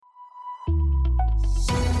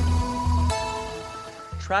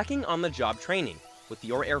Tracking on-the-job training. With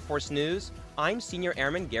your Air Force News, I'm Senior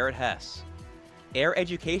Airman Garrett Hess. Air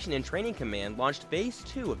Education and Training Command launched Phase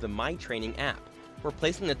 2 of the My Training app,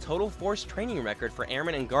 replacing the Total Force training record for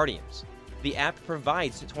airmen and guardians. The app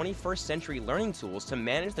provides 21st century learning tools to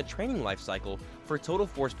manage the training lifecycle for Total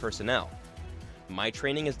Force personnel. My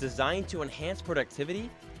Training is designed to enhance productivity,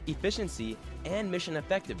 efficiency, and mission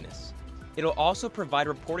effectiveness. It'll also provide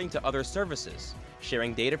reporting to other services,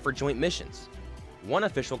 sharing data for joint missions. One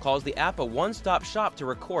official calls the app a one-stop shop to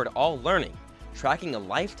record all learning, tracking a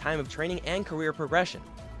lifetime of training and career progression.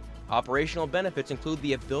 Operational benefits include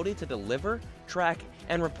the ability to deliver, track,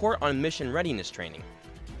 and report on mission readiness training.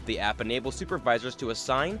 The app enables supervisors to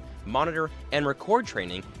assign, monitor, and record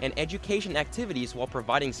training and education activities while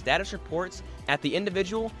providing status reports at the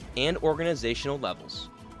individual and organizational levels.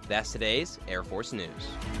 That's today's Air Force News.